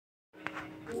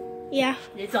Yeah.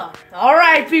 It's on.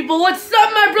 Alright, people, what's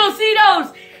up, my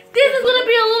brocitos? This is gonna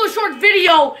be a little short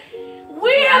video.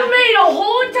 We have made a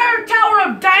whole entire tower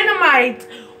of dynamite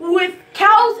with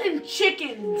cows and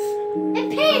chickens.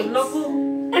 And pigs.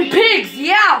 And pigs,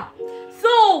 yeah.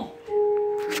 So,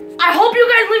 I hope you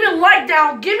guys leave a like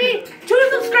down. Give me 2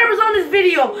 subscribers on this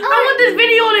video. I want this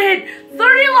video to hit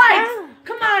 30 likes.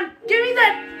 Come on, give me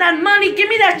that money. Give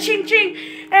me that ching ching.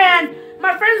 And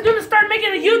my friend's gonna start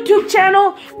making a YouTube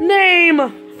channel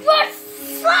named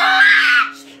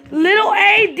Little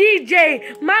A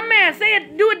DJ. My man, say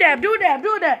it, do a dab, do a dab,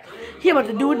 do a dab. He about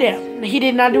to do a dab. He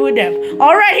did not do a dab.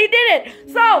 Alright, he did it.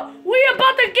 So, we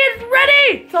about to get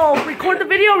ready. So, record the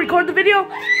video of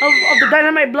the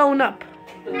dynamite blowing up.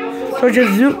 So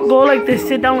just go like this,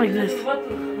 sit down like this.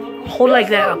 Hold like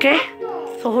that, okay?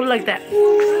 So hold like that.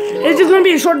 It's just gonna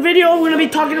be a short video. We're gonna be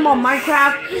talking about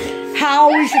Minecraft, how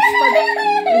we should start.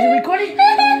 Is it recording?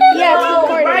 Yeah, it's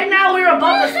recording. Right now we're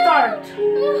about to start.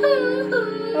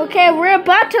 Okay, we're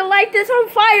about to light this on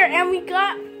fire, and we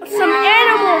got some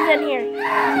animals in here.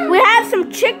 We have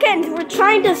some chickens. We're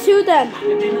trying to sue them.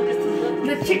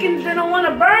 The chickens didn't want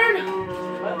to burn.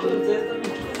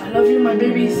 I love you, my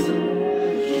babies.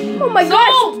 Oh my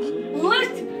gosh!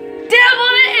 Let's dab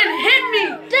on it and hit me.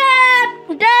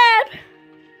 Dab!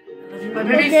 I love you, my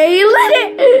babies. Okay, you lit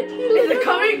it. Is it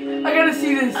coming? I gotta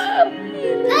see this. Is it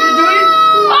doing it?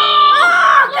 Oh!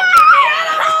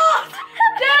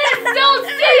 That is so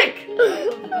sick!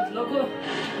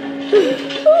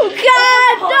 Oh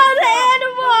God! Those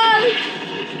animals!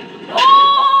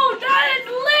 Oh, that is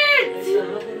lit!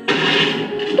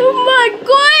 Oh my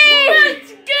God! Let's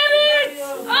get it!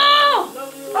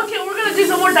 Oh! Okay, we're gonna do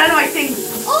some more dynamite things.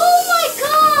 Oh my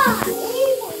God!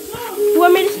 You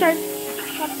want me to start?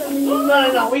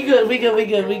 No. We good.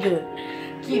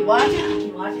 Keep watching.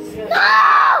 No!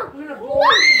 We're gonna blow it.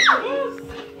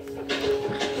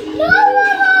 No!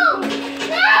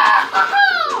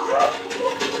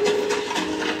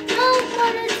 Oh,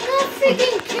 but it's gonna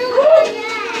freaking kill my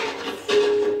ass.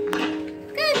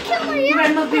 Gonna kill my ass. You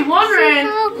guys must be wondering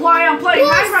why I'm playing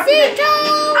Minecraft today.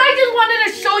 I just wanted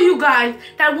to show you guys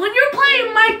that when you're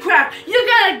playing Minecraft, you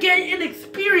gotta get an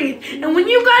experience. And when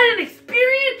you got an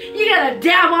experience, you gotta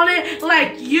dab on it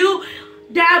like you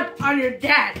dab on your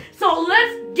dad. So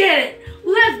let's get it.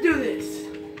 Let's do this.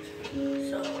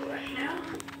 So right now,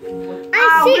 Let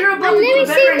me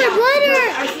see my brother.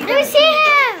 Let me see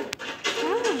him.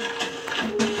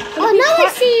 Oh, now I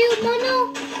see you, Mono.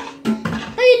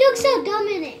 Oh, you look so dumb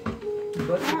in it.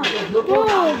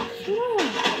 Whoa.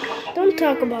 Don't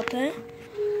talk about that.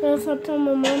 Else I'll tell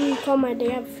my mom you call my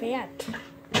dad fat.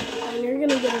 And you're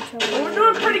gonna get in trouble. we're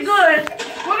doing pretty good.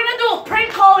 We're gonna do a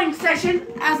prank calling session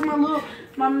as my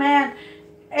man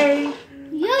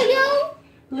Yo.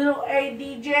 Little A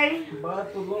DJ. Ha,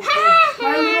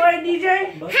 My little A DJ.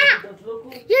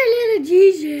 you're a little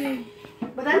DJ.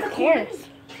 But that's Who cares?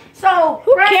 So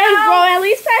Who right cares, now, bro? At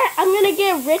least I'm gonna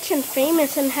get rich and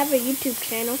famous and have a YouTube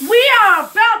channel. we are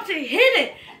about to hit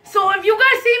it. So if you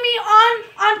guys see me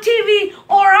on TV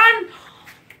or on,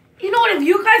 you know what? If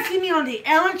you guys see me on the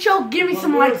Ellen Show, give me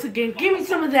some likes again. Give me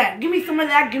some of that. Give me some of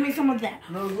that. Give me some of that.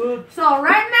 No good. So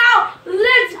right now,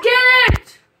 let's get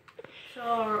it.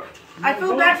 So I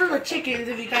feel bad for the chickens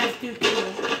if you guys do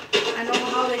too. I know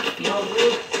how they feel.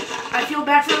 I feel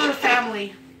bad for their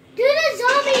family. Do the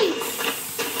zombies.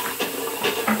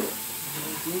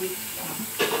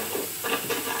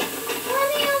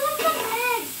 Mommy, I want some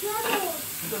eggs, rebels.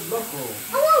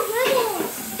 I want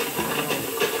rebels.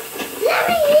 Let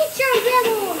me eat your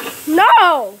rebels.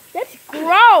 No, that's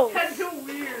gross. That's so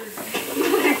weird.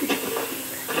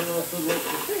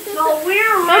 So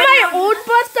we're On my old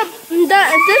bus,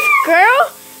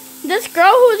 this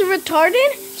girl who's retarded,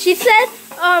 she said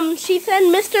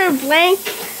Mr. Blank,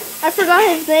 I forgot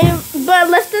his name, but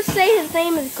let's just say his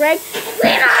name is Greg.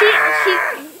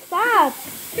 Stop.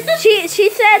 She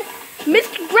said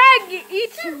Mr. Greg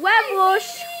eats huevos.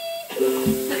 She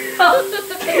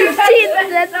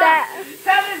said that.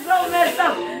 That is so messed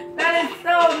up. That is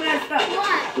so messed up.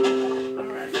 What?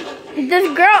 This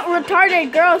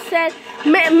retarded girl said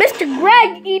Mr.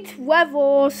 Greg eats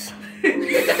huevos.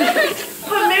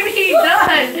 But maybe he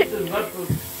does.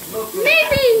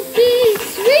 Maybe he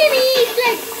really eats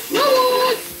like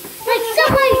huevos, like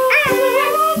Subway.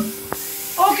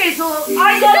 Okay, so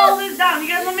I got all this down. You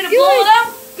guys want me to blow it up?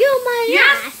 Do my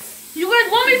Yes. ass. You guys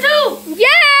want me to?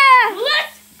 Yeah.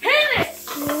 Let's hit it.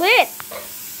 Lit.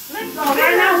 Let's go.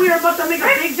 Right now we are about to make a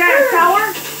big giant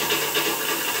tower.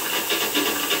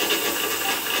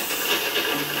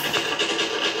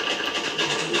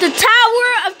 The Tower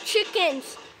of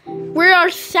Chickens. We are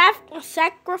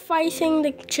sacrificing sacrificing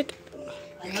the chicken.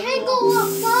 I can't go up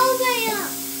all the way up.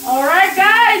 All right,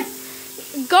 guys.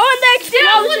 Go in the explosion.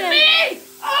 Deal with me.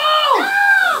 Oh!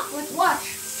 No! Let's watch.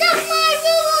 Stop my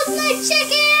rules, my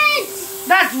chickens!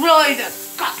 That's really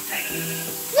disgusting.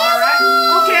 All right.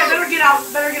 Okay, I better get out.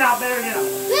 Better get out.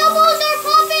 Rebels are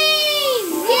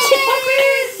popping!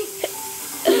 Puppies!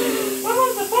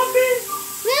 Rebels are puppies!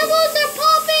 Rebels are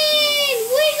popping!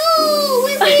 Wiggle!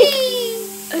 Wee-wee!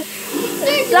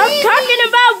 Stop talking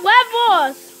about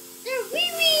rebels! They're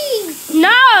wee-wees!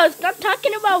 No, stop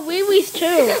talking about wee-wees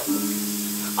too.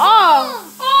 Oh!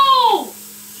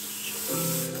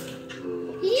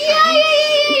 Yeah!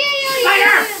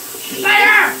 Spider!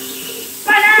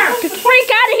 Get the freak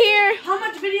out of here! How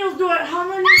many videos do I have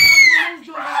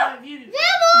of YouTube?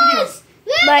 Rebels!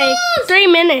 Like 3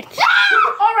 minutes.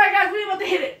 Alright guys, we're about to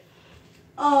hit it.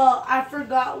 I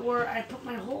forgot where I put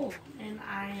my hole, and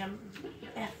I am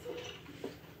F.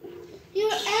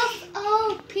 You're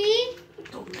F-O-P?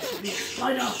 Don't mess with me,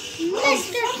 Spider.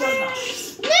 Mr.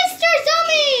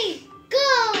 Zombie! Go!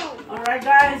 Alright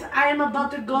guys, I am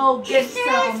about to go get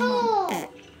some.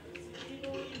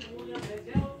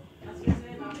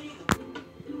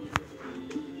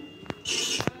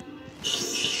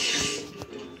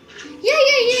 Yeah.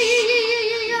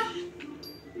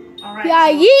 Alright.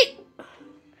 Yeah, yeet!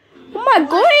 Oh my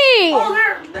god! Oh,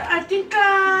 I think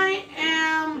I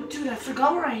am. Dude, I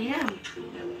forgot where I am.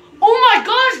 Oh my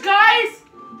gosh, guys!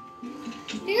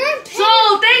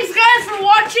 So, thanks guys for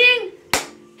watching.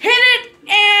 Hit it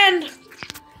and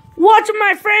watch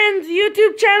my friend's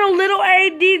YouTube channel, Little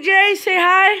A DJ. Say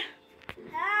hi.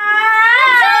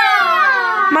 Hi!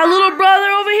 My little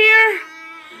brother over here.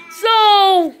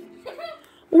 So,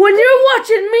 when you're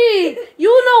watching me,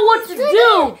 you know what to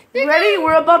do. You ready?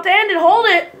 We're about to end it. Hold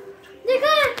it. They're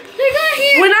gonna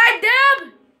hear. When I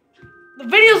dab, the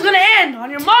video's gonna end. On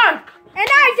your mark. And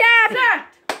I